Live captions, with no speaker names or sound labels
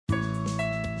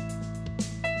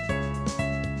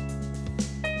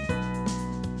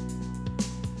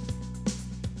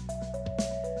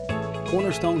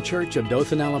Cornerstone Church of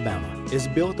Dothan, Alabama is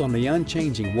built on the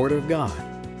unchanging Word of God.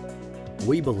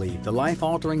 We believe the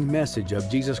life-altering message of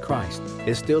Jesus Christ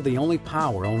is still the only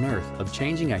power on earth of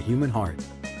changing a human heart.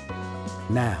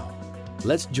 Now,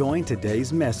 let's join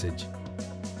today's message.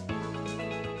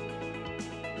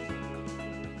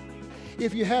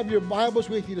 If you have your Bibles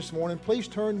with you this morning, please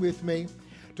turn with me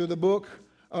to the book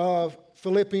of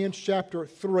Philippians chapter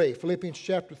 3. Philippians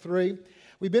chapter 3.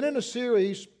 We've been in a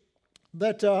series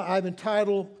that I've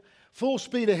entitled Full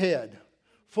Speed Ahead.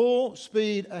 Full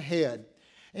Speed Ahead.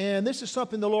 And this is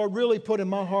something the Lord really put in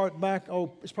my heart back,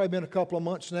 it's probably been a couple of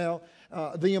months now,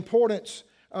 the importance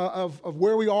of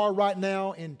where we are right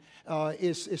now and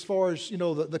as far as,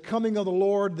 the coming of the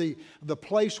Lord, the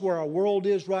place where our world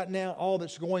is right now, all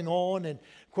that's going on, and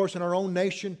of course in our own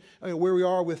nation, where we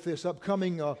are with this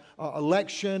upcoming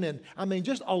election, and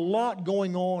just a lot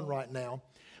going on right now.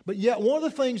 But yet one of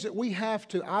the things that we have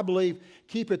to, I believe,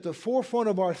 keep at the forefront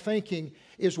of our thinking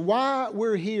is why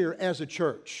we're here as a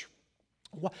church.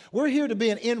 We're here to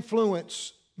be an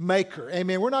influence maker.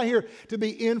 Amen. We're not here to be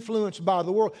influenced by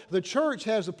the world. The church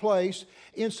has a place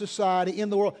in society, in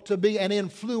the world, to be an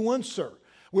influencer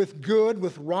with good,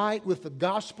 with right, with the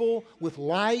gospel, with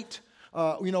light,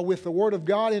 with the Word of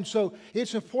God. And so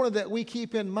it's important that we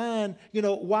keep in mind,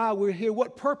 why we're here.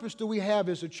 What purpose do we have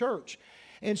as a church?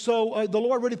 And so the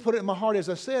Lord really put it in my heart, as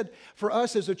I said, for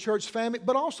us as a church family,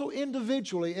 but also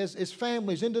individually, as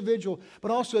families, individual, but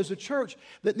also as a church,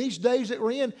 that in these days that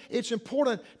we're in, it's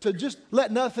important to just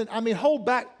hold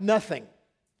back nothing.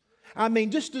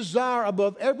 Just desire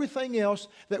above everything else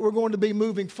that we're going to be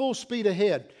moving full speed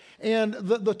ahead. And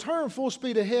the term full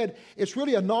speed ahead, it's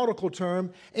really a nautical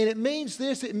term, and it means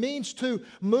this, it means to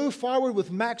move forward with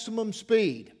maximum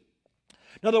speed.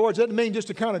 In other words, it doesn't mean just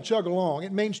to kind of chug along.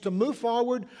 It means to move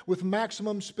forward with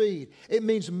maximum speed. It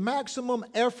means maximum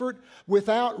effort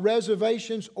without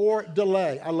reservations or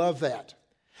delay. I love that.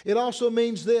 It also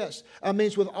means this. It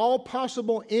means with all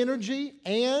possible energy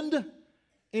and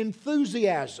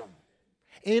enthusiasm.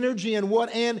 Energy and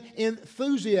what? And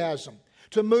enthusiasm.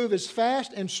 To move as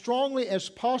fast and strongly as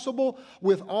possible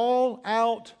with all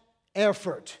out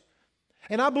effort.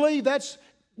 And I believe that's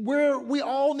where we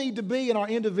all need to be in our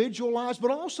individual lives,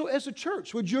 but also as a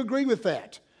church. Would you agree with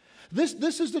that?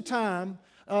 This is the time,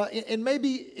 and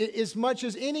maybe as much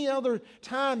as any other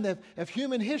time of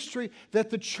human history, that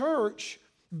the church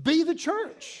be the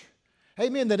church.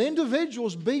 Amen. That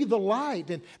individuals be the light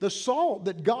and the salt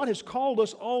that God has called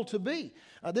us all to be.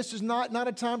 This is not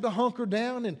a time to hunker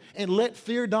down and let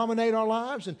fear dominate our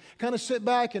lives and kind of sit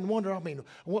back and wonder,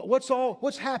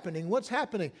 what's happening? What's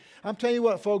happening? I'm telling you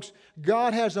what, folks,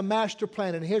 God has a master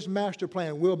plan, and His master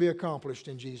plan will be accomplished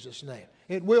in Jesus' name.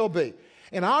 It will be.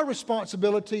 And our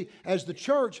responsibility as the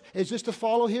church is just to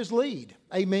follow His lead.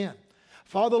 Amen.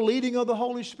 Follow the leading of the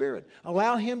Holy Spirit.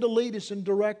 Allow Him to lead us and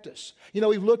direct us.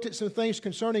 We've looked at some things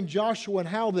concerning Joshua and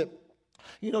how that,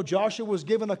 Joshua was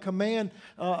given a command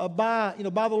by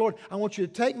the Lord. I want you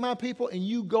to take my people and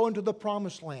you go into the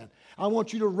promised land. I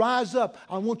want you to rise up.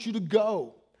 I want you to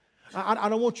go. I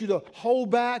don't want you to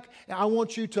hold back. I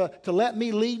want you to let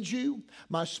me lead you.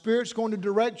 My Spirit's going to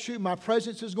direct you. My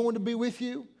presence is going to be with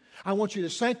you. I want you to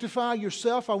sanctify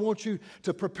yourself. I want you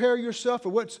to prepare yourself for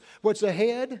what's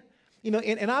ahead.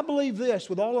 And I believe this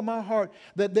with all of my heart,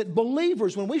 that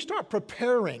believers, when we start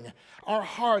preparing our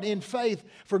heart in faith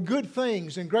for good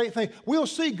things and great things, we'll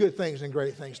see good things and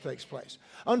great things take place.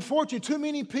 Unfortunately, too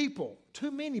many people,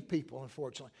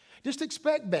 unfortunately, just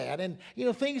expect bad. And,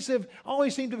 things have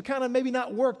always seemed to have kind of maybe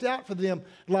not worked out for them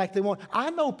like they want. I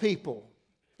know people,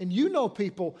 and you know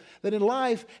people, that in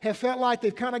life have felt like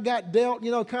they've kind of got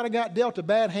dealt a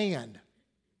bad hand.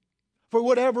 For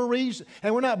whatever reason.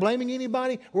 And we're not blaming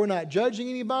anybody. We're not judging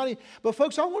anybody. But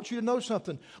folks, I want you to know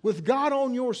something. With God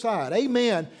on your side,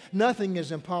 amen, nothing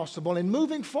is impossible. And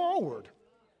moving forward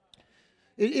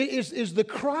is the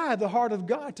cry of the heart of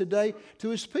God today to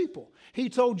His people. He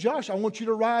told Josh, I want you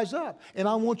to rise up and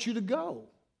I want you to go.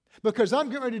 Because I'm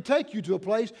getting ready to take you to a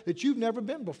place that you've never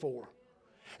been before.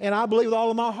 And I believe with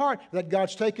all of my heart that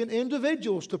God's taken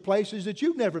individuals to places that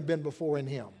you've never been before in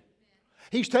Him.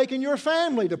 He's taken your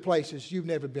family to places you've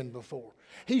never been before.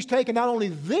 He's taken not only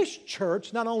this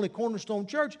church, not only Cornerstone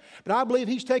Church, but I believe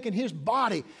He's taken His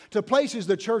body to places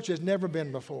the church has never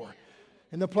been before.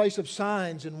 In the place of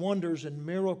signs and wonders and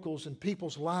miracles in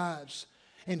people's lives.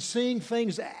 And seeing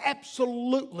things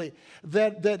absolutely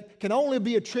that can only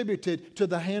be attributed to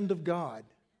the hand of God.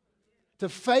 To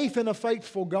faith in a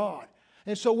faithful God.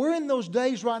 And so we're in those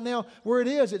days right now where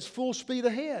it's full speed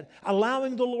ahead,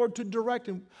 allowing the Lord to direct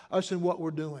us in what we're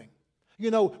doing.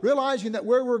 Realizing that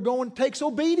where we're going takes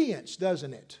obedience,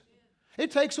 doesn't it?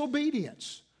 It takes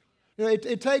obedience.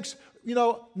 It takes,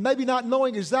 maybe not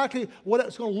knowing exactly what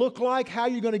it's going to look like, how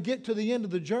you're going to get to the end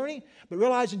of the journey, but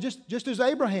realizing just as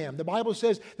Abraham, the Bible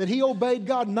says that he obeyed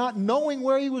God not knowing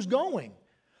where he was going,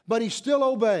 but he still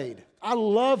obeyed. I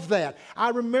love that. I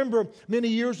remember many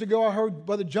years ago I heard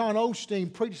Brother John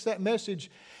Osteen preach that message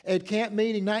at camp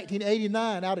meeting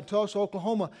 1989 out in Tulsa,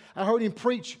 Oklahoma. I heard him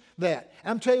preach that.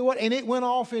 I'm telling you what, and it went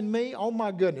off in me. Oh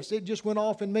my goodness, it just went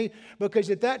off in me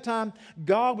because at that time,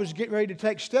 God was getting ready to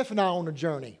take Steph and I on a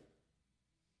journey.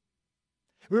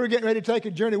 We were getting ready to take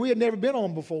a journey we had never been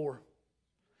on before.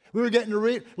 We were getting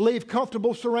to leave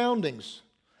comfortable surroundings.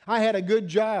 I had a good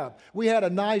job. We had a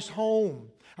nice home.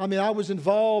 I was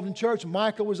involved in church.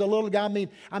 Michael was a little guy.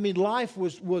 Life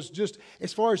was just,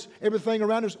 as far as everything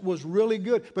around us, was really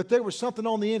good. But there was something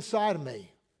on the inside of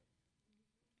me.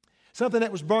 Something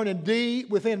that was burning deep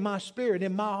within my spirit,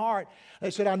 in my heart.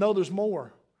 That said, I know there's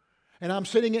more. And I'm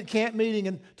sitting at camp meeting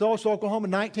in Tulsa, Oklahoma,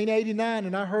 1989,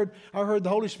 and I heard the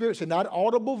Holy Spirit say, not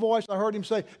audible voice, I heard Him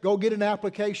say, go get an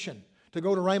application to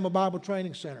go to Rhema Bible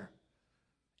Training Center.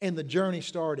 And the journey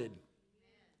started.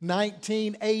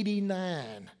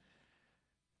 1989.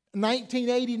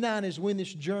 1989 is when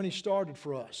this journey started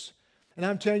for us. And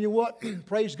I'm telling you what,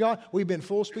 praise God, we've been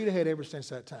full speed ahead ever since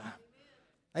that time.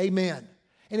 Amen.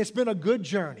 And it's been a good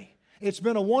journey. It's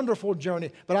been a wonderful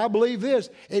journey. But I believe this,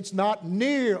 it's not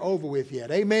near over with yet.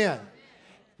 Amen.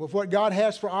 With what God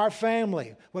has for our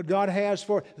family, what God has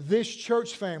for this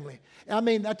church family.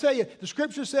 I tell you, the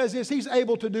Scripture says this, He's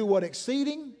able to do what?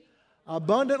 Exceeding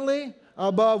abundantly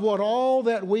above what all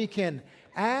that we can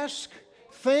ask,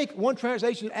 think, one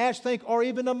translation, ask, think, or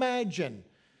even imagine.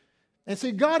 And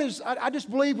see, God is, I just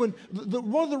believe one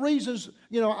of the reasons,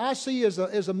 I see as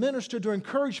a minister to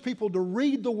encourage people to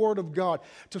read the Word of God,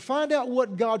 to find out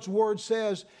what God's Word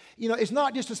says. It's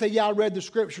not just to say, yeah, I read the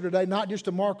Scripture today, not just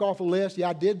to mark off a list, yeah,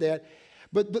 I did that.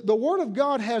 But the Word of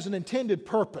God has an intended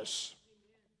purpose.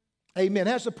 Amen.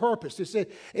 It has a purpose.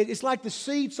 It's like the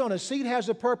seed sown. A seed has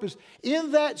a purpose.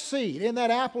 In that seed, in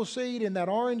that apple seed, in that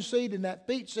orange seed, in that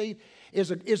peach seed,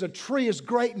 is a tree, is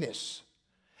greatness.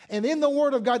 And in the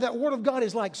Word of God, that Word of God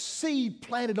is like seed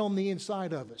planted on the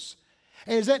inside of us.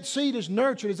 And as that seed is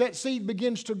nurtured, as that seed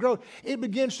begins to grow, it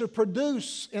begins to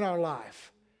produce in our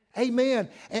life. Amen.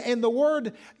 And the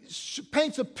Word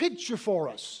paints a picture for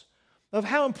us of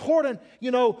how important,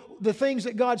 the things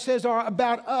that God says are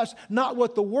about us, not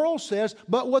what the world says,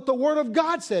 but what the Word of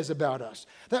God says about us.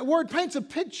 That Word paints a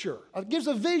picture, gives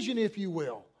a vision, if you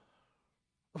will,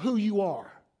 of who you are,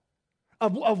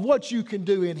 of what you can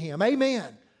do in Him.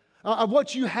 Amen. Of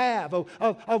what you have,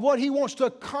 of what He wants to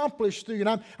accomplish through you.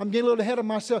 And I'm getting a little ahead of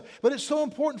myself, but it's so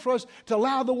important for us to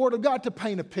allow the Word of God to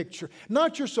paint a picture.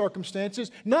 Not your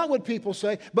circumstances, not what people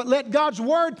say, but let God's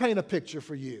Word paint a picture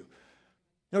for you.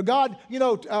 God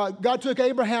took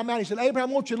Abraham out. He said, Abraham,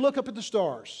 I want you to look up at the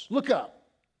stars. Look up.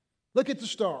 Look at the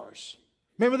stars.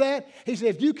 Remember that? He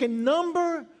said, if you can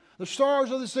number the stars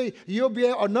of the sea, you'll be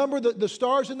able, or number the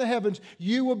stars in the heavens,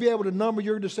 you will be able to number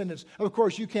your descendants. Of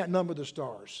course, you can't number the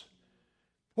stars.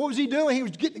 What was he doing? He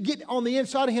was getting on the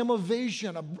inside of him a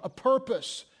vision, a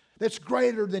purpose that's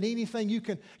greater than anything you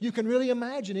can really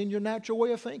imagine in your natural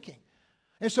way of thinking.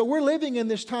 And so we're living in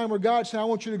this time where God said, I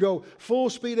want you to go full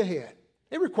speed ahead.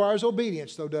 It requires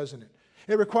obedience, though, doesn't it?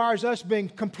 It requires us being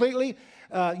completely,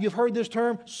 you've heard this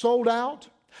term, sold out.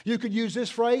 You could use this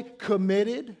phrase,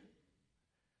 committed.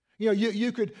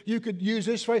 You could use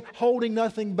this phrase, holding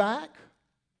nothing back.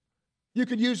 You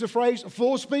could use the phrase,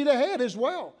 full speed ahead as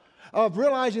well, of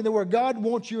realizing that where God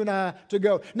wants you and I to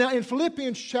go. Now, in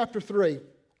Philippians chapter 3,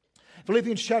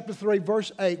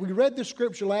 verse 8. We read this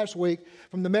scripture last week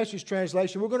from the Message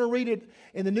translation. We're going to read it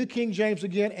in the New King James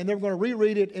again, and then we're going to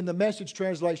reread it in the Message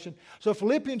translation. So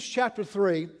Philippians chapter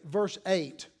 3, verse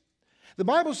 8. The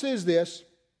Bible says this,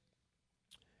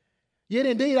 Yet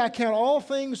indeed I count all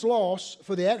things loss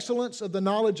for the excellence of the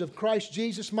knowledge of Christ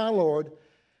Jesus my Lord,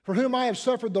 for whom I have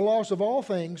suffered the loss of all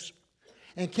things,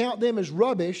 and count them as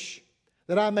rubbish,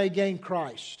 that I may gain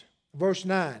Christ. Verse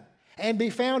 9. And be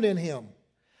found in Him,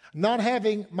 not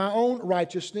having my own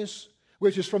righteousness,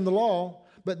 which is from the law,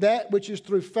 but that which is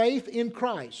through faith in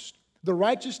Christ, the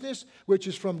righteousness which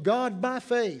is from God by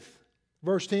faith.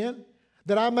 Verse 10,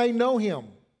 that I may know Him,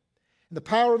 and the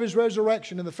power of His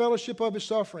resurrection, and the fellowship of His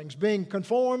sufferings, being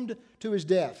conformed to His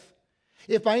death,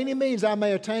 if by any means I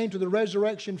may attain to the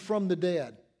resurrection from the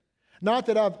dead. Not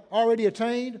that I've already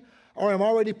attained, or am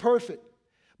already perfect,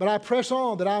 but I press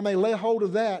on that I may lay hold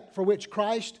of that for which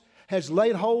Christ has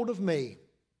laid hold of me.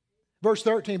 Verse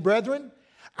 13, Brethren,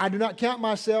 I do not count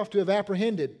myself to have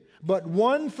apprehended, but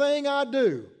one thing I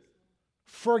do,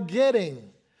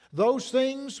 forgetting those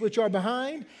things which are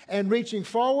behind and reaching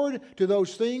forward to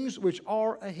those things which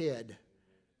are ahead.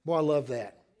 Boy, I love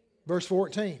that. Verse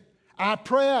 14, I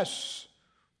press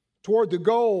toward the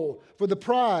goal for the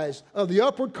prize of the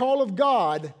upward call of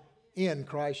God in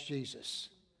Christ Jesus.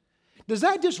 Does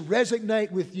that just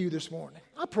resonate with you this morning?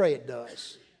 I pray it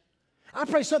does. I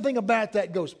pray something about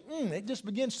that goes, it just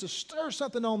begins to stir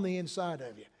something on the inside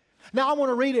of you. Now I want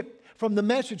to read it from the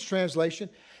Message translation.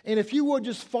 And if you would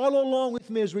just follow along with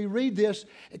me as we read this,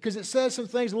 because it says some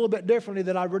things a little bit differently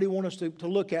that I really want us to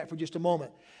look at for just a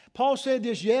moment. Paul said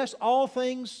this, yes, all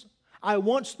things I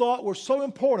once thought were so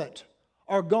important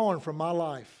are gone from my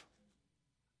life.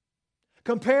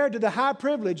 Compared to the high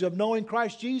privilege of knowing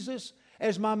Christ Jesus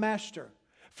as my master.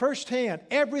 Firsthand,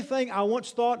 everything I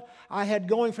once thought I had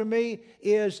going for me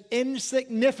is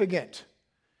insignificant.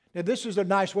 Now this is a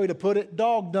nice way to put it,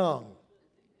 dog dung.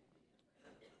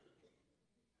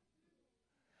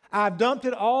 I've dumped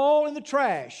it all in the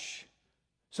trash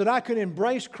so that I could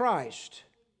embrace Christ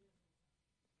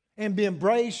and be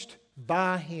embraced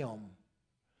by Him.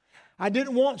 I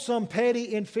didn't want some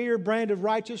petty, inferior brand of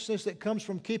righteousness that comes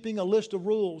from keeping a list of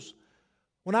rules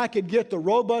when I could get the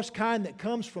robust kind that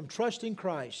comes from trusting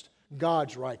Christ,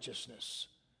 God's righteousness.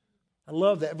 I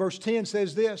love that. Verse 10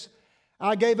 says this,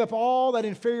 I gave up all that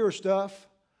inferior stuff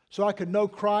so I could know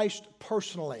Christ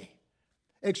personally,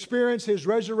 experience His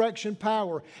resurrection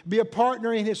power, be a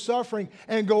partner in His suffering,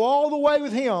 and go all the way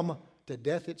with Him to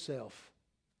death itself.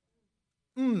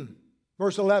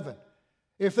 Verse 11,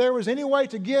 if there was any way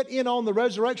to get in on the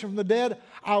resurrection from the dead,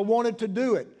 I wanted to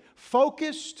do it,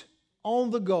 focused on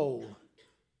the goal.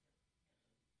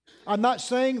 I'm not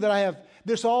saying that I have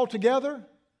this all together,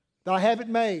 that I have it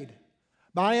made,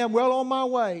 but I am well on my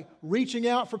way, reaching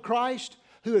out for Christ,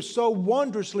 who has so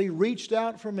wondrously reached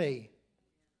out for me.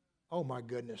 Oh my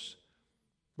goodness.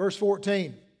 Verse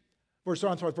 13.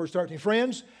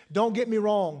 Friends, don't get me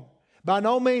wrong. By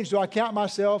no means do I count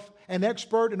myself an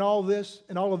expert in all of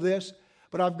this,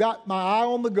 but I've got my eye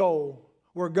on the goal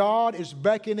where God is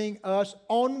beckoning us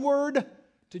onward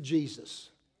to Jesus.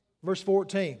 Verse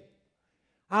 14.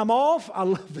 I'm off, I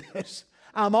love this,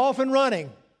 I'm off and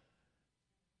running,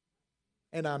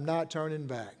 and I'm not turning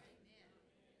back.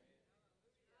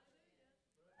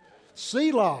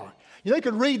 Selah. You know, you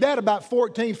could read that about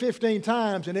 14, 15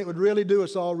 times, and it would really do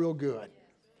us all real good.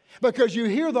 Because you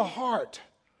hear the heart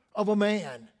of a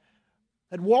man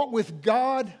that walked with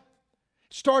God,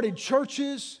 started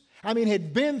churches,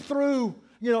 had been through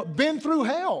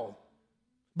hell,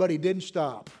 but he didn't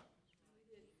stop.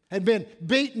 Had been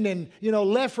beaten and,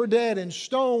 left for dead and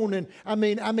stoned and,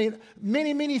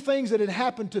 many, many things that had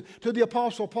happened to the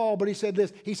Apostle Paul. But he said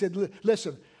this,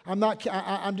 listen,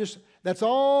 that's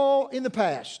all in the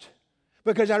past.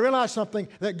 Because I realized something,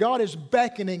 that God is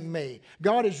beckoning me.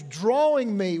 God is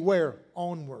drawing me where?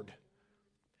 Onward.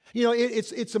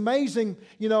 It's amazing,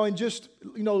 and just,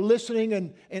 listening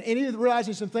and even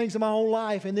realizing some things in my own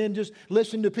life, and then just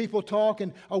listening to people talk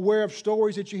and aware of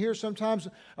stories that you hear sometimes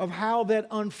of how that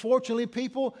unfortunately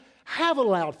people have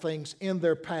allowed things in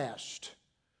their past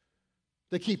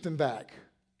to keep them back.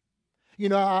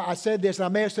 I said this, and I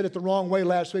may have said it the wrong way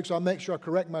last week, so I'll make sure I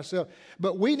correct myself.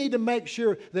 But we need to make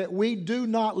sure that we do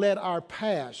not let our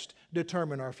past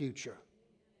determine our future.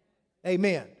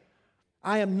 Amen.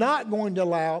 I am not going to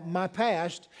allow my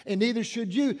past, and neither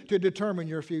should you, to determine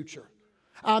your future.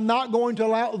 I'm not going to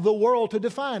allow the world to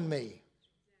define me.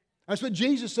 That's what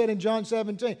Jesus said in John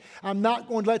 17. I'm not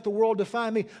going to let the world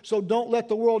define me, so don't let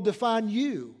the world define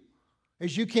you.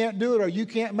 As you can't do it, or you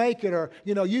can't make it, or,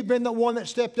 you've been the one that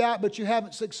stepped out, but you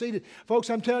haven't succeeded.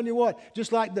 Folks, I'm telling you what,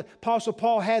 just like the Apostle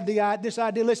Paul had this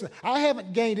idea, listen, I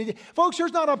haven't gained it. Folks,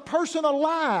 there's not a person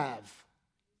alive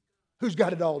who's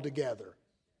got it all together.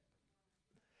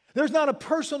 There's not a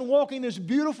person walking this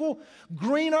beautiful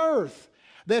green earth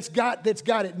that's got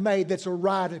it made, that's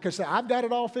arrived, and can say, I've got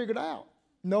it all figured out.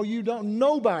 No, you don't.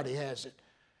 Nobody has it.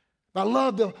 I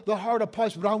love the heart of Paul,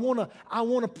 but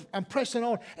I'm pressing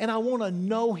on, and I want to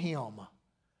know Him.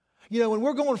 When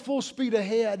we're going full speed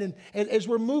ahead, and as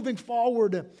we're moving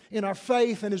forward in our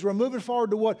faith, and as we're moving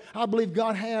forward to what I believe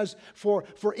God has for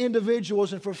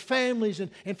individuals and for families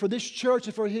and for this church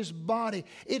and for His body,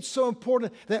 it's so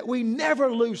important that we never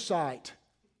lose sight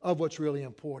of what's really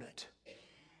important.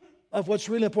 And we're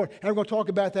going to talk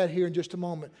about that here in just a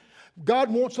moment.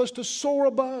 God wants us to soar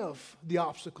above the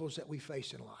obstacles that we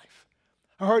face in life.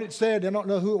 I heard it said, I don't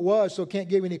know who it was, so can't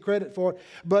give any credit for it,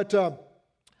 but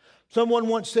someone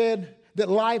once said that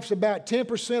life's about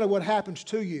 10% of what happens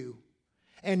to you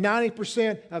and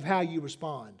 90% of how you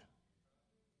respond.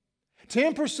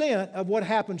 10% of what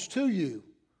happens to you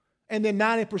And then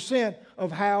 90%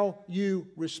 of how you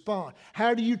respond.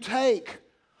 How do you take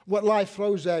what life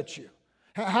throws at you?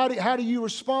 How do you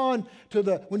respond to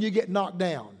when you get knocked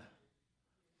down?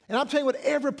 And I'm telling you what,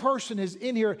 every person is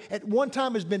in here at one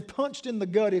time has been punched in the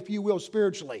gut, if you will,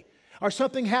 spiritually. Or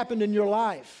something happened in your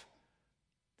life.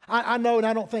 I know, and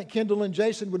I don't think Kendall and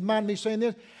Jason would mind me saying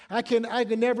this. I can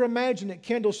never imagine that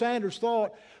Kendall Sanders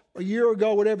thought a year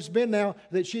ago, whatever it's been now,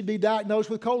 that she'd be diagnosed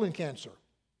with colon cancer.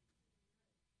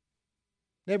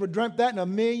 Never dreamt that in a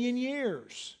million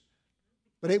years.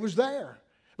 But it was there.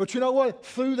 But you know what?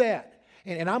 Through that,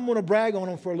 and I'm going to brag on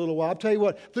them for a little while. I'll tell you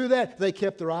what, through that, they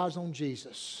kept their eyes on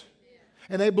Jesus.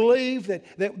 And they believed that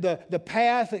the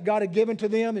path that God had given to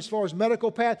them as far as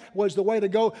medical path was the way to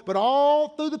go. But all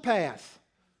through the path,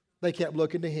 they kept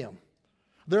looking to Him.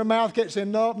 Their mouth kept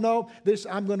saying, no,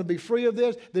 I'm going to be free of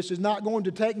this. This is not going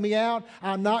to take me out.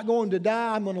 I'm not going to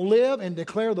die. I'm going to live and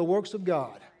declare the works of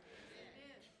God.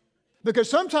 Because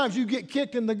sometimes you get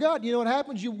kicked in the gut. You know what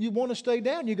happens? You want to stay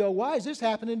down. You go, why is this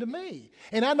happening to me?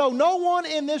 And I know no one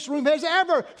in this room has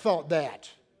ever thought that.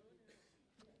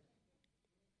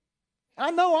 I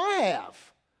know I have.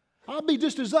 I'll be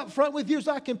just as upfront with you as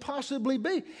I can possibly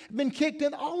be.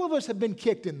 All of us have been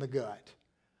kicked in the gut.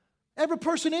 Every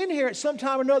person in here at some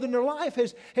time or another in their life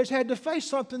has had to face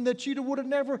something that you would have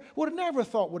never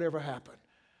thought would ever happen.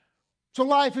 So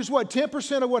life is what?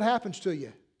 10% of what happens to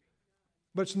you.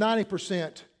 But it's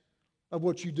 90% of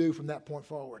what you do from that point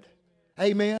forward.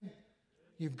 Amen?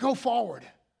 You go forward.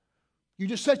 You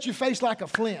just set your face like a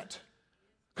flint.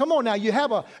 Come on now, you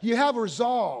have a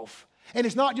resolve. And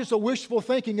it's not just a wishful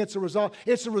thinking, it's a resolve.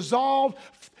 It's a resolve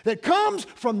that comes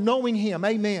from knowing Him.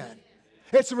 Amen.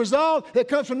 It's a resolve that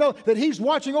comes from knowing that He's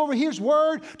watching over His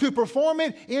word to perform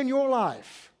it in your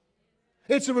life.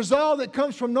 It's a resolve that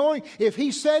comes from knowing if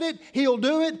He said it, He'll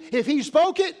do it. If He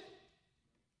spoke it,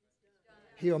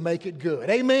 He'll make it good.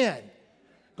 Amen.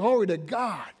 Glory to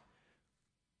God.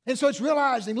 And so it's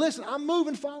realizing, listen, I'm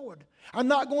moving forward. I'm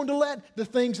not going to let the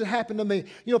things that happen to me.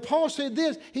 You know, Paul said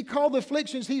this. He called the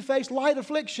afflictions he faced light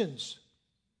afflictions.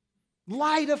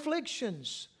 Light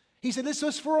afflictions. He said, it's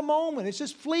just for a moment. It's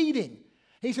just fleeting.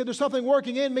 He said, there's something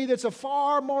working in me that's a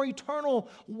far more eternal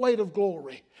weight of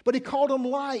glory. But he called them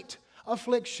light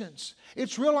afflictions.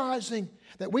 It's realizing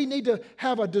that we need to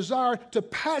have a desire to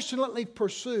passionately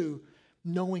pursue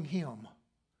knowing Him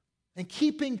and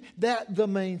keeping that the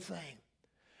main thing.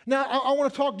 Now, I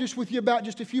want to talk just with you about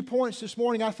just a few points this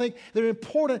morning I think that are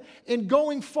important in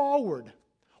going forward.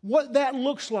 What that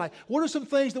looks like. What are some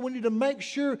things that we need to make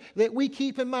sure that we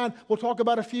keep in mind? We'll talk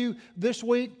about a few this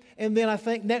week, and then I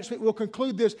think next week we'll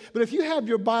conclude this. But if you have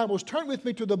your Bibles, turn with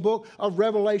me to the book of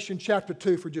Revelation chapter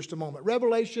 2 for just a moment.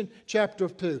 Revelation chapter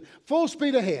 2. Full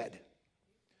speed ahead.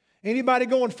 Anybody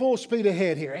going full speed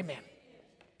ahead here? Amen.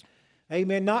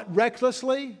 Amen. Not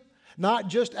recklessly, not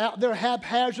just out there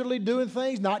haphazardly doing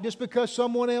things, not just because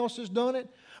someone else has done it,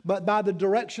 but by the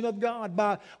direction of God,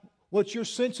 by what you're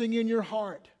sensing in your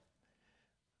heart.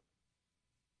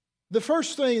 The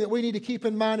first thing that we need to keep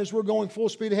in mind as we're going full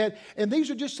speed ahead, and these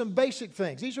are just some basic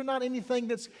things. These are not anything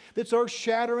that's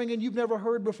earth-shattering and you've never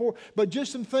heard before, but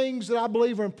just some things that I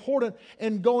believe are important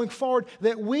in going forward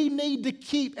that we need to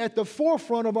keep at the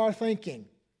forefront of our thinking.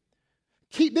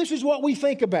 This is what we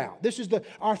think about. This is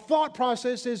our thought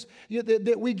process is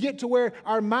that we get to where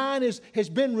our mind has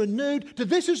been renewed to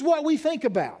this is what we think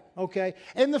about, okay?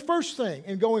 And the first thing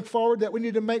in going forward that we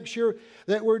need to make sure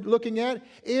that we're looking at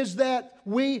is that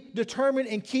we determine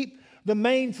and keep the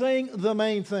main thing the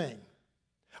main thing.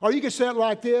 Or you can say it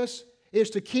like this, is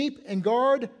to keep and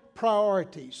guard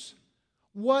priorities.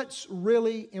 What's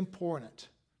really important?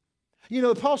 You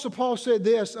know, the Apostle Paul said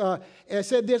this,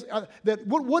 that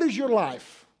what is your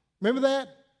life? Remember that?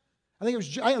 I think it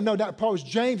was, not Paul, it was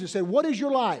James that said, what is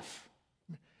your life?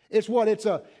 It's what? It's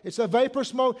a vapor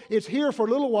smoke. It's here for a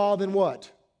little while, then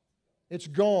what? It's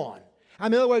gone. I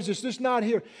mean, in other words, it's just not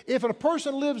here. If a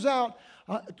person lives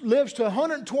to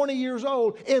 120 years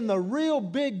old, in the real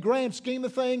big grand scheme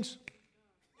of things,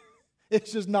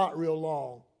 it's just not real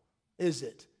long, is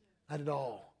it? Not at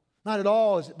all. Not at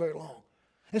all is it very long.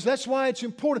 And so that's why it's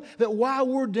important that while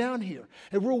we're down here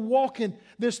and we're walking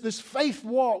this faith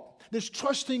walk, this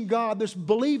trusting God, this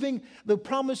believing the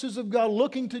promises of God,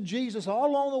 looking to Jesus all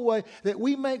along the way, that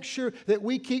we make sure that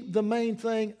we keep the main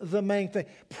thing the main thing.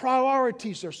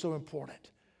 Priorities are so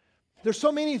important. There's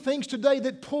so many things today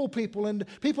that pull people, and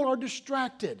people are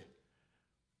distracted.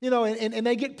 You know, and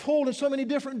they get pulled in so many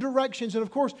different directions. And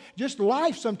of course, just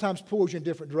life sometimes pulls you in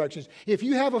different directions. If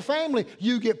you have a family,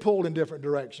 you get pulled in different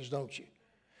directions, don't you?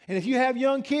 And if you have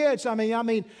young kids,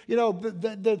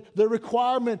 the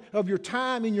requirement of your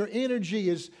time and your energy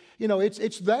is,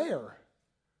 it's there.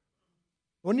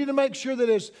 We need to make sure that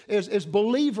as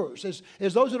believers,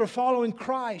 as those that are following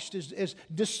Christ, as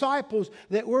disciples,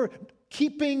 that we're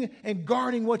keeping and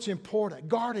guarding what's important.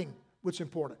 Guarding what's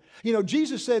important.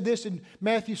 Jesus said this in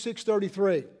Matthew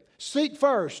 6:33. Seek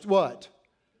first what?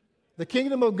 The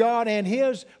kingdom of God and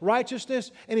His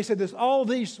righteousness. And He said this, all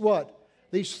these what?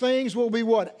 These things will be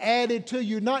what? Added to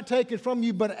you. Not taken from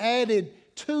you, but added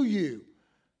to you.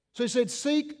 So He said,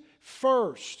 seek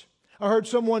first. I heard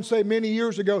someone say many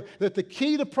years ago that the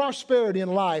key to prosperity in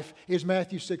life is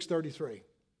Matthew 6:33.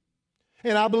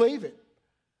 And I believe it.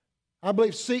 I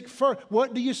believe seek first.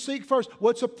 What do you seek first?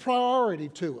 What's a priority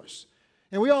to us?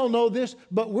 And we all know this,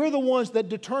 but we're the ones that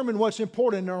determine what's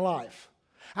important in our life.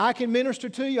 I can minister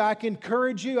to you. I can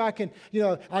encourage you. I can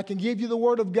give you the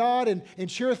Word of God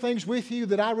and share things with you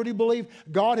that I really believe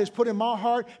God has put in my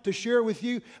heart to share with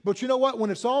you. But you know what? When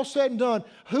it's all said and done,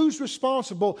 who's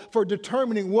responsible for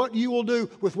determining what you will do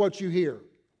with what you hear?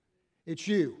 It's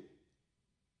you.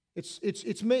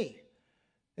 It's me.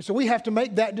 And so we have to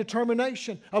make that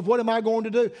determination of what am I going to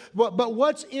do. But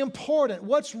what's important,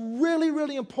 what's really,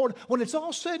 really important, when it's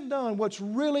all said and done, what's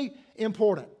really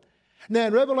important. Now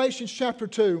in Revelation chapter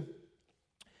 2,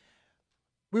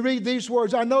 we read these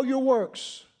words, I know your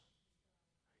works,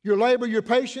 your labor, your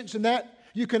patience, and that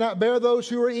you cannot bear those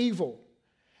who are evil.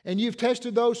 And you've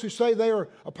tested those who say they are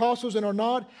apostles and are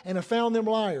not, and have found them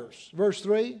liars. Verse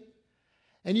 3,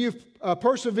 and you've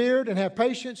persevered and have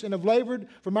patience and have labored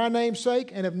for my name's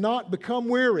sake and have not become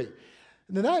weary.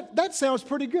 Now that sounds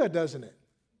pretty good, doesn't it?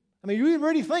 I mean, you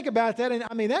really think about that, and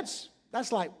I mean, that's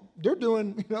like they're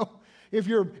doing, if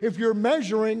you're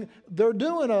measuring, they're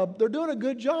doing a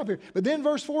good job here. But then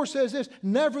verse 4 says this,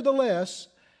 nevertheless,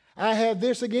 I have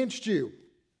this against you.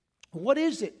 What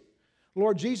is it,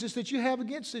 Lord Jesus, that you have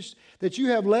against us? That you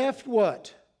have left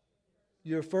what?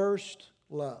 Your first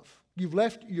love. You've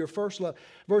left your first love.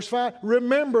 Verse 5,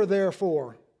 remember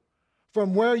therefore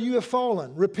from where you have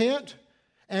fallen. Repent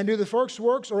and do the first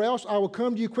works, or else I will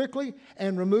come to you quickly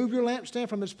and remove your lampstand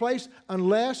from its place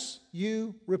unless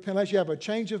you repent, unless you have a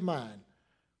change of mind.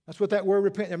 That's what that word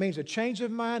repent, that means a change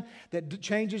of mind that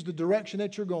changes the direction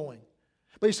that you're going.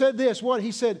 But he said this, what?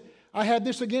 He said, I have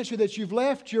this against you, that you've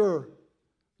left your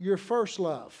first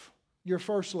love. Your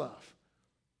first love.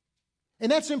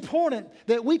 And that's important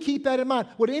that we keep that in mind.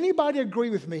 Would anybody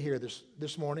agree with me here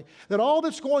this morning that all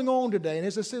that's going on today, and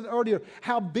as I said earlier,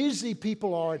 how busy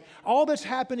people are, and all that's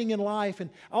happening in life, and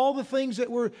all the things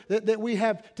that we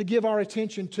have to give our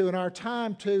attention to, and our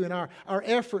time to, and our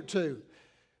effort to,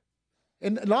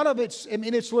 and a lot of it's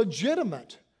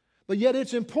legitimate, but yet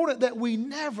it's important that we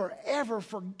never ever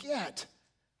forget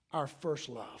our first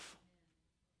love,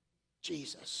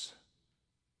 Jesus.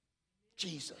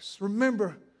 Jesus.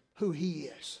 Remember who He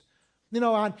is. And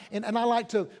I like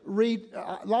to read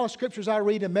a lot of scriptures I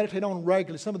read and meditate on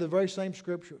regularly, some of the very same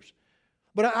scriptures.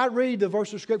 But I read the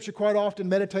verse of scripture quite often,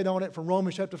 meditate on it from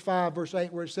Romans chapter 5, verse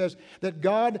 8, where it says that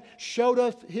God showed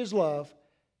us His love.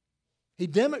 He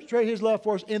demonstrated His love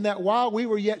for us in that while we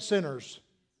were yet sinners,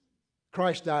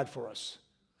 Christ died for us.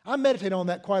 I meditate on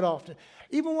that quite often.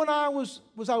 Even when I was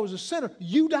a sinner,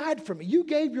 you died for me. You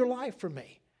gave your life for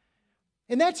me.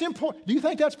 And that's important. Do you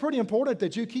think that's pretty important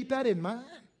that you keep that in mind?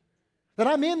 That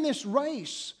I'm in this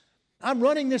race. I'm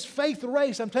running this faith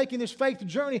race. I'm taking this faith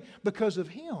journey because of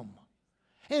Him.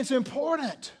 And it's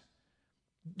important.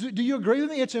 Do you agree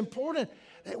with me? It's important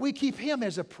that we keep Him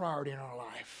as a priority in our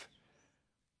life.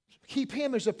 Keep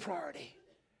Him as a priority.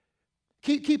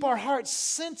 Keep our hearts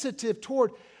sensitive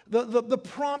toward the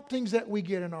promptings that we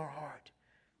get in our heart.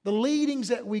 The leadings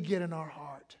that we get in our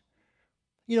heart.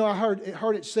 I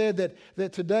heard it said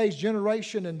that today's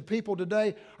generation and people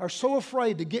today are so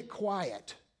afraid to get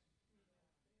quiet.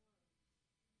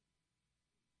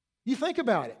 You think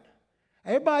about it.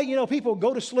 Everybody, people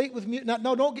go to sleep with music.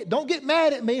 No, don't get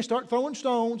mad at me and start throwing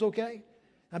stones, okay?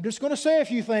 I'm just going to say a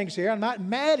few things here. I'm not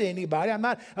mad at anybody. I'm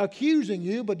not accusing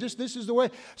you, but this is the way.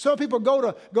 Some people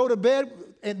go to bed,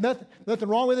 and nothing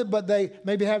wrong with it, but they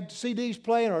maybe have CDs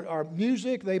playing or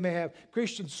music. They may have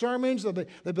Christian sermons, but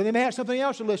they may have something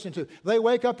else to listen to. They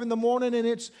wake up in the morning, and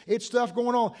it's stuff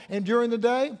going on. And during the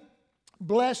day,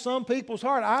 bless some people's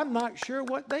heart, I'm not sure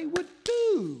what they would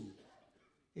do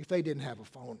if they didn't have a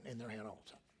phone in their hand all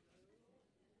the time.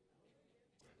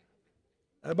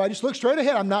 Everybody just look straight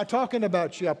ahead. I'm not talking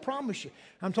about you, I promise you.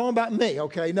 I'm talking about me,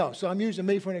 okay? No, so I'm using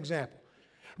me for an example.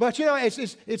 But it's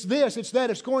this, it's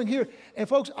that, it's going here. And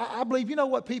folks, I believe,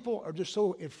 what people are just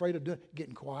so afraid of doing?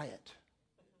 Getting quiet.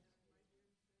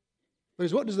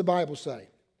 Because what does the Bible say?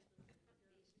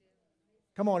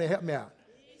 Come on and help me out.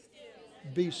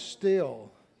 Be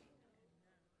still.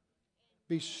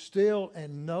 Be still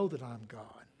and know that I'm God.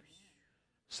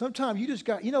 Sometimes you just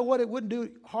got, you know what, it wouldn't do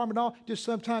harm at all, just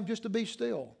sometimes just to be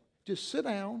still. Just sit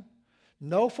down,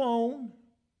 no phone,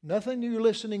 nothing you're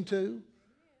listening to.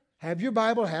 Have your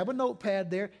Bible, have a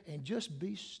notepad there, and just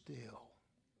be still.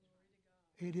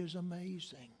 It is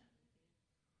amazing.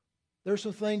 There's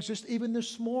some things, just even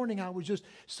this morning, I was just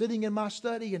sitting in my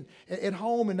study and at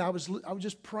home, and I was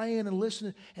just praying and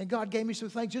listening, and God gave me some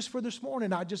things just for this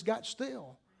morning. I just got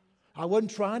still. I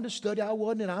wasn't trying to study. I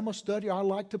wasn't, and I'm a studier. I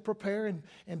like to prepare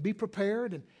and be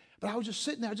prepared. But I was just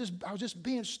sitting there, I was just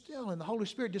being still, and the Holy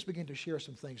Spirit just began to share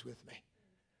some things with me.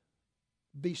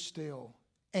 Be still.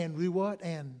 And do what?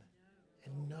 And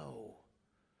know.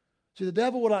 See, the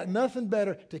devil would like nothing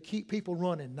better to keep people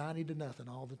running 90-0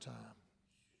 all the time.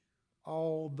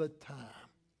 All the time.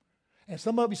 And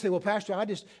some of you say, well, Pastor,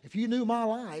 if you knew my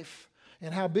life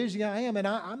and how busy I am, and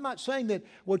I'm not saying that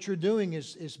what you're doing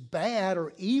is bad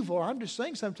or evil. I'm just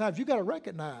saying sometimes you've got to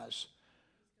recognize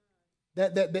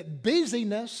that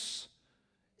busyness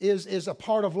is a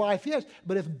part of life, yes.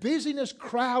 But if busyness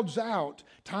crowds out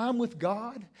time with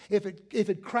God, if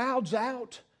it crowds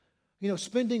out,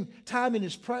 spending time in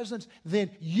His presence, then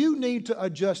you need to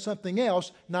adjust something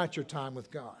else, not your time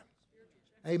with God.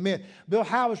 Amen. Bill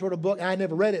Howes wrote a book. I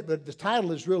never read it, but the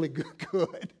title is really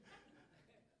good.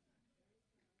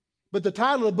 But the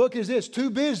title of the book is this: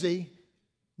 Too Busy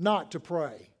Not to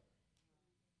Pray.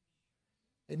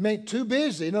 It meant too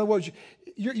busy. In other words,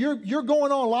 you're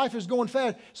going on. Life is going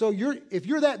fast. So if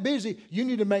you're that busy, you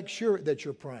need to make sure that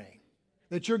you're praying,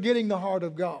 that you're getting the heart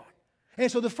of God.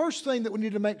 And so the first thing that we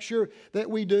need to make sure that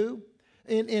we do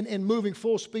in moving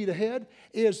full speed ahead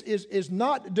is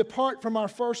not depart from our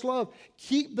first love.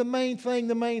 Keep the main thing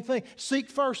the main thing. Seek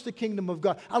first the kingdom of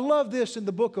God. I love this in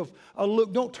the book of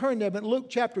Luke. Don't turn there, but Luke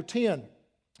chapter 10.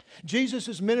 Jesus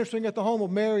is ministering at the home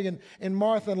of Mary and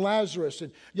Martha and Lazarus.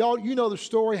 And y'all, you know the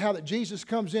story how that Jesus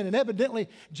comes in. And evidently,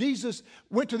 Jesus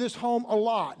went to this home a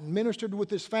lot and ministered with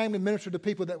this family, ministered to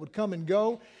people that would come and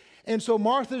go. And so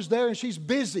Martha's there and she's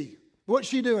busy. What's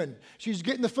she doing? She's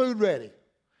getting the food ready.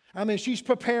 She's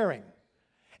preparing.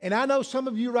 And I know some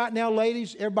of you right now,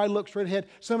 ladies, everybody looks right ahead.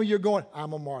 Some of you are going,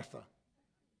 I'm a Martha.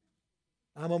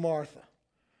 I'm a Martha.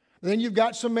 Then you've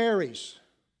got some Marys.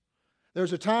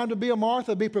 There's a time to be a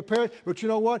Martha, be prepared. But you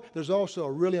know what? There's also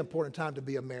a really important time to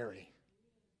be a Mary.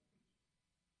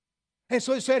 And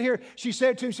so it said here, she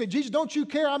said to him, Jesus, don't you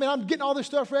care? I'm getting all this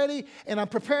stuff ready, and I'm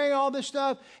preparing all this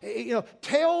stuff.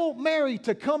 Tell Mary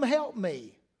to come help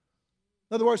me.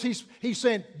 In other words, he's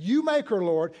saying, you make her,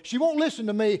 Lord. She won't listen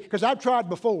to me because I've tried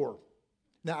before.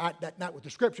 Now, that's not what the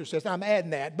Scripture says. I'm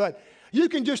adding that. But you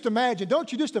can just imagine.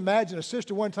 Don't you just imagine a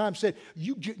sister one time said,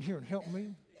 you get in here and help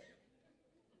me?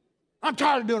 I'm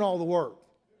tired of doing all the work.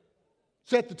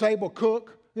 Set the table,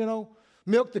 cook,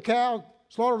 milk the cow,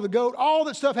 slaughter the goat. All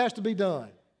that stuff has to be done.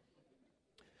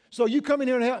 So you come in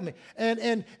here and help me.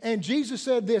 And Jesus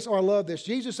said this, I love this.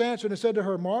 Jesus answered and said to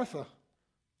her, Martha,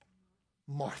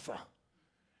 Martha.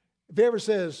 If he ever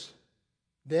says,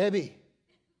 Debbie,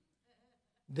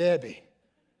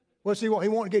 what's he want? He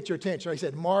wants to get your attention. He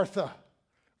said, Martha,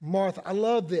 Martha. I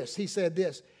love this. He said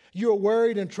this, you are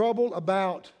worried and troubled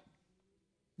about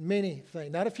many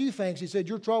things. Not a few things. He said,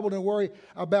 you're troubled and worried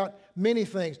about many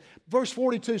things. Verse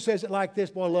 42 says it like this.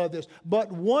 Boy, I love this. But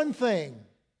one thing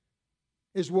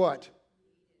is what?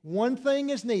 One thing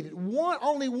is needed.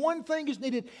 Only one thing is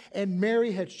needed. And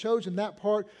Mary has chosen that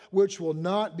part which will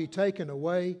not be taken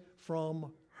away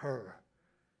from her.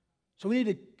 So we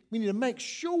need to make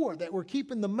sure that we're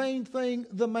keeping the main thing,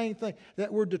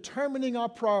 that we're determining our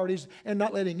priorities and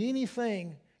not letting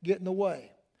anything get in the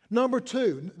way. Number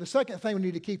two, the second thing we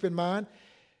need to keep in mind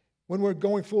when we're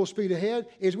going full speed ahead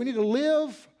is we need to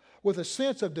live with a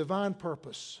sense of divine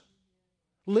purpose.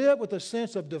 Live with a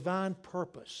sense of divine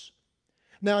purpose.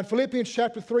 Now, in Philippians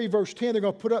chapter 3, verse 10, they're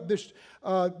going to put up this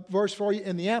verse for you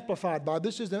in the Amplified Bible.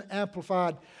 This is the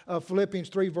Amplified Philippians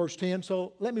 3, verse 10.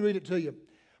 So let me read it to you.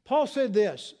 Paul said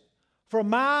this, for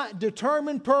my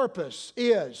determined purpose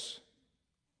is,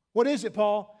 what is it,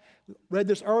 Paul? Read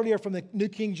this earlier from the New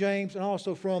King James and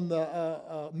also from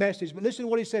the Message. But listen to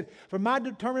what he said. For my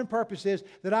determined purpose is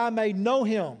that I may know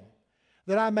Him,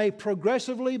 that I may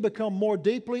progressively become more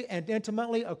deeply and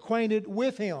intimately acquainted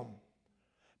with Him,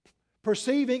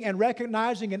 perceiving and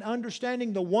recognizing and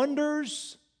understanding the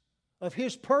wonders of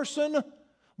His person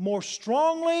more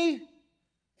strongly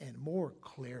and more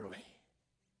clearly.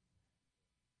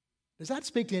 Does that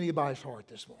speak to anybody's heart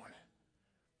this morning?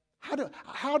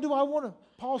 How do I want to?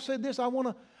 Paul said this. I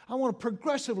want I want to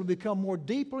progressively become more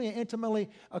deeply and intimately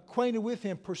acquainted with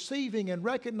Him, perceiving and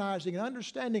recognizing and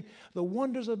understanding the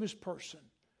wonders of His person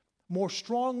more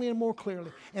strongly and more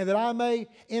clearly, and that I may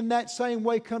in that same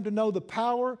way come to know the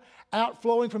power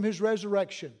outflowing from His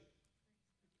resurrection,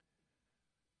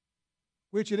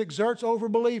 which it exerts over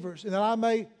believers, and that I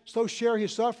may so share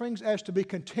His sufferings as to be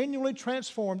continually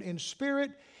transformed in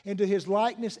spirit into His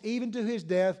likeness, even to His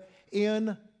death,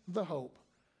 in the hope.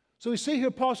 So we see here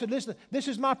Paul said, listen, this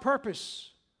is my purpose.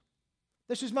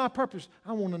 This is my purpose.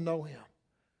 I want to know Him.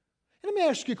 And let me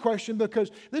ask you a question,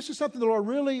 because this is something the Lord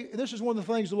really, this is one of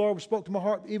the things the Lord spoke to my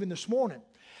heart even this morning.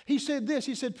 He said this,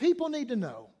 He said, people need to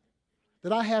know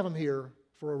that I have them here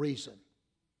for a reason.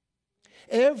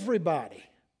 Everybody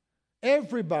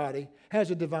has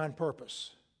a divine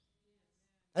purpose.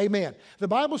 Amen. The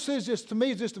Bible says this, to me,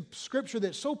 is just a scripture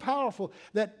that's so powerful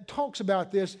that talks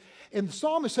about this. And the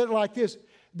psalmist said it like this,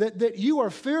 that you are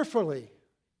fearfully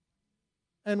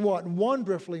and what?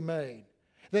 Wonderfully made.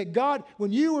 That God,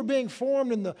 when you were being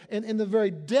formed in the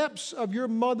very depths of your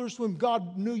mother's womb,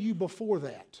 God knew you before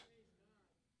that.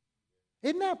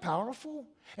 Isn't that powerful?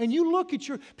 And you look at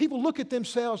people look at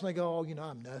themselves and they go, oh,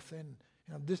 I'm nothing.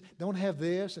 Don't have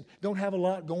this and don't have a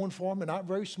lot going for them and not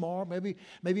very smart.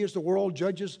 Maybe as the world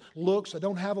judges looks, I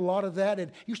don't have a lot of that.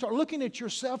 And you start looking at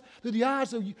yourself through the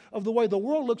eyes of the way the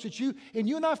world looks at you, and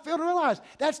you and I fail to realize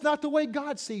that's not the way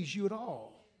God sees you at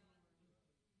all.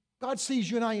 God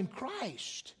sees you and I in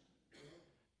Christ.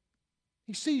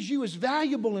 He sees you as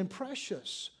valuable and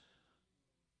precious.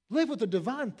 Live with a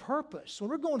divine purpose. When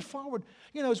we're going forward,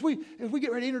 as we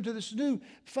get ready to enter into this new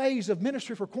phase of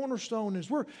ministry for Cornerstone, as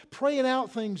we're praying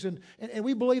out things and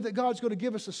we believe that God's going to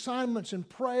give us assignments in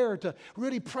prayer to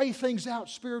really pray things out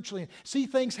spiritually and see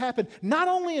things happen, not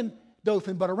only in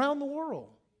Dothan, but around the world.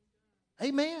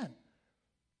 Amen.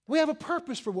 We have a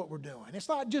purpose for what we're doing. It's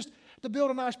not just to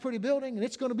build a nice, pretty building, and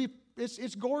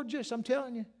it's gorgeous, I'm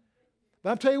telling you. But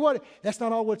I'm telling you what, that's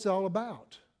not all what it's all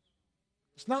about.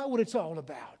 It's not what it's all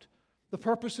about. The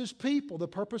purpose is people. The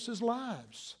purpose is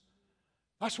lives.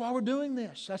 That's why we're doing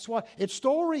this. That's why it's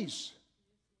stories.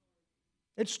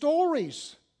 It's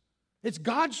stories. It's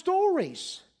God's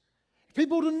stories.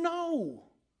 People to know.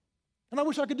 And I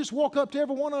wish I could just walk up to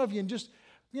every one of you and just,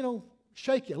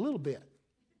 shake you a little bit.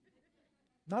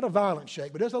 Not a violent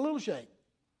shake, but just a little shake.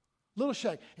 Little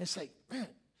shake. And say, man,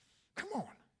 come on.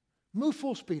 Move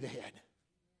full speed ahead.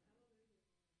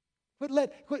 What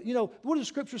does the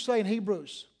Scripture say in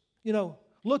Hebrews?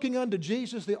 Looking unto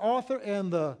Jesus, the author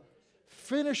and the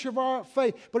finisher of our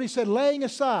faith. But he said, laying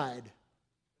aside.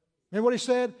 Remember what he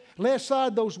said? Lay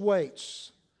aside those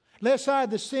weights. Lay aside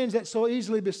the sins that so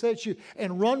easily beset you,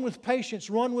 and run with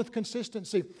patience, run with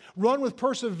consistency, run with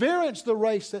perseverance the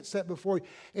race that's set before you.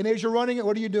 And as you're running it,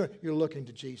 what are you doing? You're looking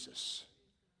to Jesus,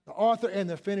 the author and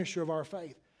the finisher of our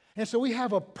faith. And so we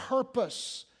have a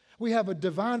purpose. We have a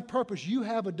divine purpose. You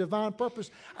have a divine purpose.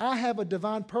 I have a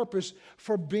divine purpose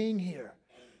for being here.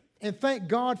 And thank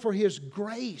God for His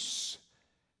grace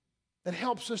that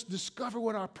helps us discover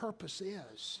what our purpose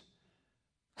is.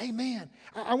 Amen.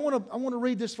 I want to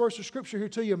read this verse of Scripture here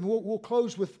to you, and we'll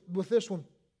close with this one.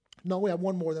 No, we have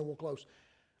one more, then we'll close,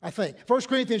 I think. 1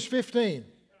 Corinthians 15.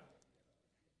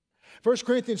 1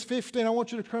 Corinthians 15. I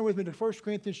want you to turn with me to 1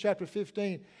 Corinthians chapter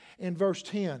 15 and verse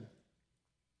 10.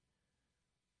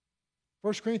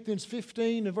 1 Corinthians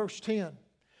 15 and verse 10.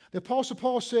 The Apostle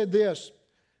Paul said this.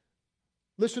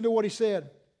 Listen to what he said.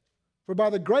 For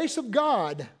by the grace of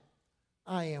God,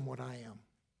 I am what I am.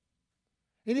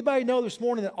 Anybody know this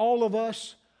morning that all of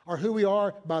us are who we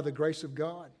are by the grace of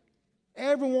God?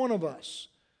 Every one of us.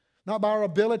 Not by our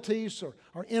abilities or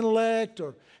our intellect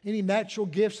or any natural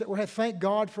gifts that we have. Thank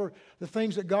God for the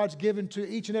things that God's given to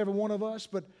each and every one of us.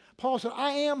 But Paul said, I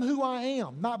am who I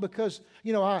am. Not because,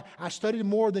 I studied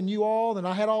more than you all and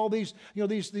I had all these,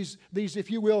 these, if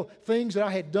you will, things that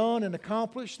I had done and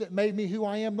accomplished that made me who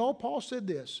I am. No, Paul said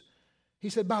this. He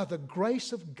said, by the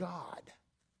grace of God,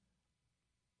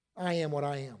 I am what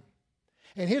I am.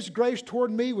 And His grace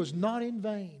toward me was not in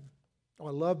vain. Oh,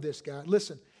 I love this guy.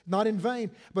 Listen, not in vain,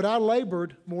 but I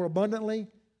labored more abundantly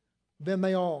than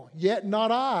they all. Yet not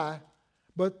I,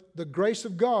 but the grace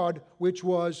of God which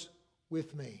was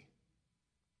with me.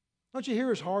 Don't you hear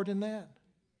His heart in that?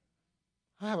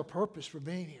 I have a purpose for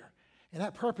being here. And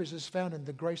that purpose is found in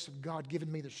the grace of God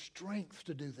giving me the strength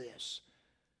to do this.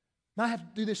 Not have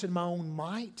to do this in my own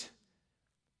might,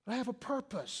 but I have a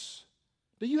purpose.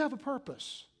 Do you have a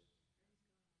purpose?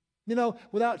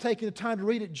 Without taking the time to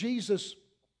read it, Jesus,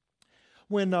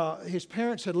 when His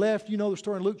parents had left, you know the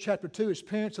story in Luke chapter 2, His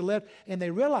parents had left and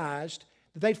they realized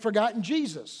that they'd forgotten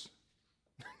Jesus.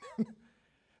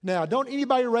 Now, don't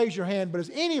anybody raise your hand, but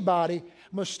has anybody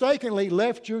mistakenly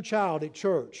left your child at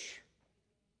church?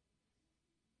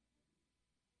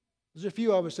 There's a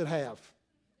few of us that have.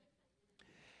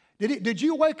 Did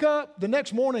you wake up the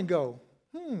next morning and go,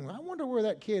 I wonder where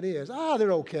that kid is?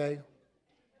 They're okay.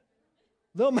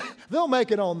 They'll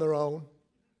make it on their own.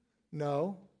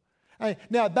 No.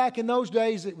 Now, back in those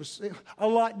days, it was a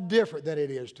lot different than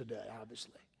it is today,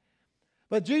 obviously.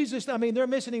 But Jesus, they're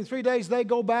missing him 3 days. They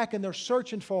go back and they're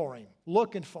searching for him,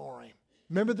 looking for him.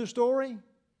 Remember the story?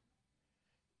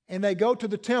 And they go to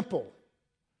the temple,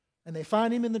 and they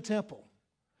find him in the temple.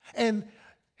 And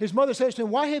his mother says to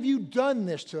him, why have you done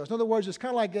this to us? In other words, it's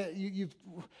kind of like,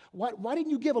 why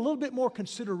didn't you give a little bit more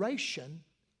consideration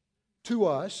to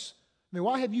us?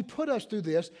 Why have you put us through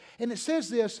this? And it says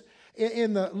this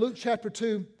in Luke chapter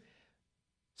 2,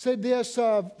 said this,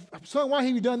 son, why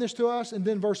have you done this to us? And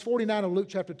then verse 49 of Luke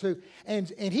chapter 2.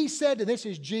 And he said, and this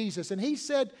is Jesus, and he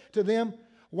said to them,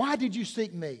 why did you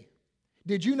seek me?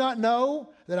 Did you not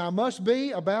know that I must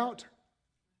be about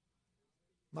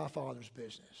my Father's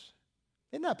business?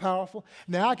 Isn't that powerful?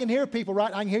 Now I can hear people,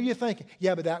 right? I can hear you thinking,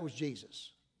 yeah, but that was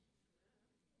Jesus.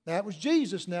 That was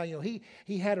Jesus. Now,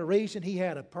 he had a reason, he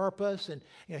had a purpose, and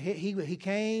he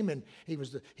came and he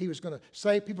was going to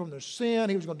save people from their sin.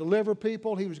 He was going to deliver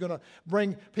people. He was going to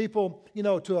bring people,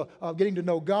 to getting to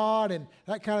know God and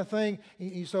that kind of thing.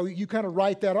 So you kind of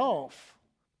write that off.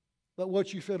 But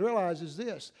what you fail to realize is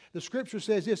this: the Scripture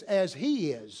says this: as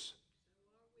He is,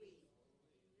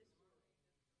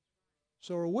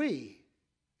 so are we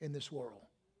in this world.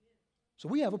 So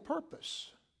we have a purpose.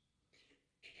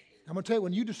 I'm going to tell you,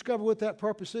 when you discover what that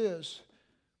purpose is,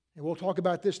 and we'll talk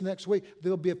about this next week,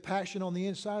 there'll be a passion on the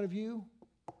inside of you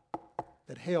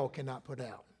that hell cannot put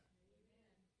out.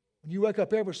 When you wake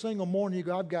up every single morning, you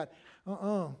go, I've got,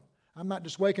 I'm not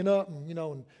just waking up and,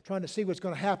 and trying to see what's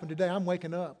going to happen today. I'm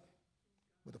waking up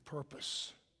with a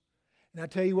purpose. And I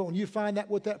tell you what, when you find out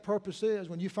what that purpose is,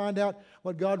 when you find out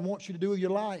what God wants you to do with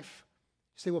your life,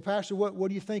 you say, well, Pastor, what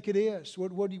do you think it is?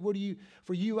 What do you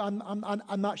for you? I'm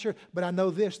not sure, but I know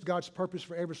this: God's purpose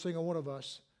for every single one of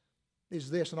us is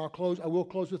this. And I will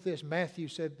close with this. Matthew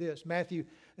said this. Matthew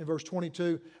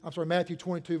 22,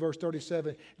 verse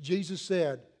 37. Jesus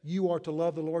said, "You are to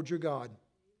love the Lord your God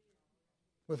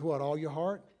with what? All your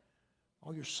heart,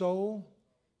 all your soul,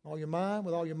 all your mind,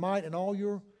 with all your might, and all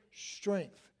your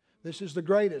strength." This is the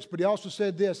greatest. But he also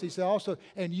said this. He said also,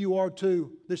 and you are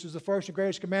too. This is the first and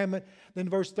greatest commandment. Then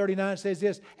verse 39 says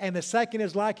this, and the second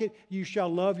is like it: you shall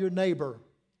love your neighbor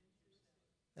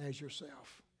as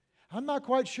yourself. I'm not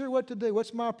quite sure what to do.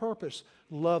 What's my purpose?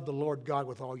 Love the Lord God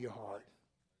with all your heart.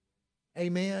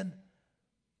 Amen.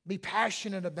 Be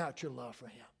passionate about your love for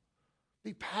Him.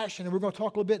 Be passionate. We're going to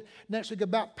talk a little bit next week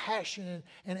about passion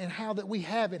and how that we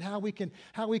have it, how we can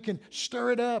stir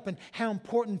it up, and how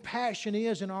important passion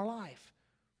is in our life.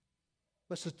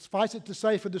 But suffice it to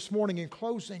say for this morning in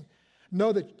closing,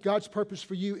 know that God's purpose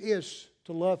for you is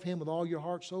to love Him with all your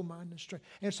heart, soul, mind, and strength.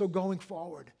 And so going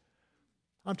forward,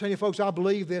 I'm telling you folks, I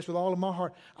believe this with all of my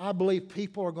heart. I believe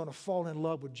people are going to fall in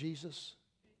love with Jesus.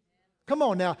 Come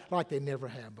on now, like they never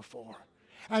have before.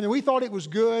 We thought it was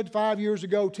good 5 years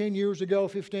ago, 10 years ago,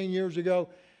 15 years ago.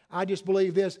 I just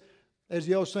believe this, as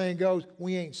the old saying goes,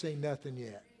 we ain't seen nothing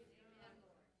yet.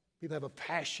 People have a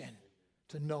passion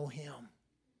to know Him,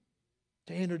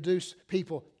 to introduce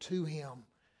people to Him.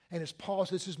 And as Paul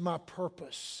says, this is my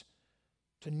purpose,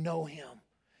 to know Him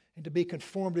and to be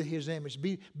conformed to His image,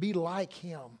 be like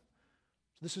Him.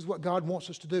 This is what God wants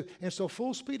us to do. And so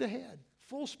full speed ahead,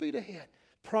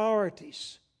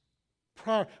 priorities.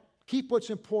 Keep what's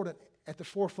important at the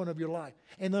forefront of your life.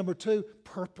 And number 2,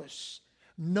 purpose.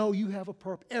 Know you have a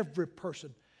purpose. Every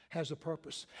person has a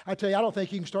purpose. I tell you, I don't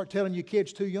think you can start telling your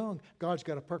kids too young, God's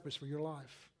got a purpose for your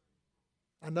life.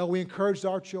 I know we encouraged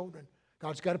our children.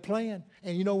 God's got a plan.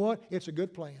 And you know what? It's a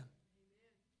good plan.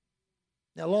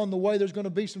 Now, along the way, there's going to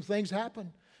be some things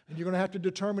happen. And you're going to have to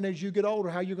determine as you get older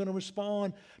how you're going to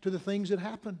respond to the things that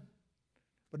happen.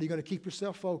 But are you going to keep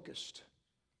yourself focused?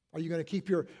 Are you going to keep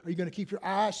your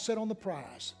eyes set on the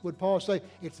prize? Would Paul say,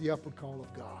 it's the upward call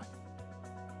of God?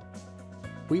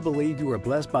 We believe you are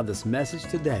blessed by this message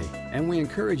today, and we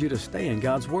encourage you to stay in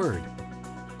God's Word.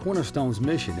 Cornerstone's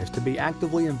mission is to be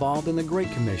actively involved in the Great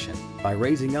Commission by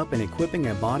raising up and equipping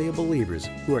a body of believers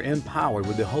who are empowered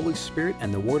with the Holy Spirit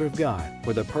and the Word of God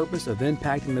for the purpose of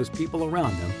impacting those people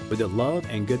around them with the love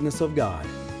and goodness of God.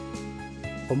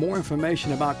 For more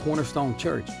information about Cornerstone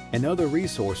Church and other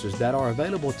resources that are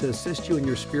available to assist you in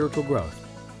your spiritual growth,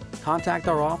 contact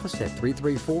our office at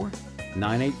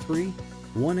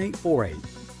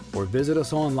 334-983-1848 or visit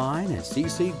us online at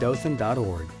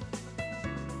ccdothan.org.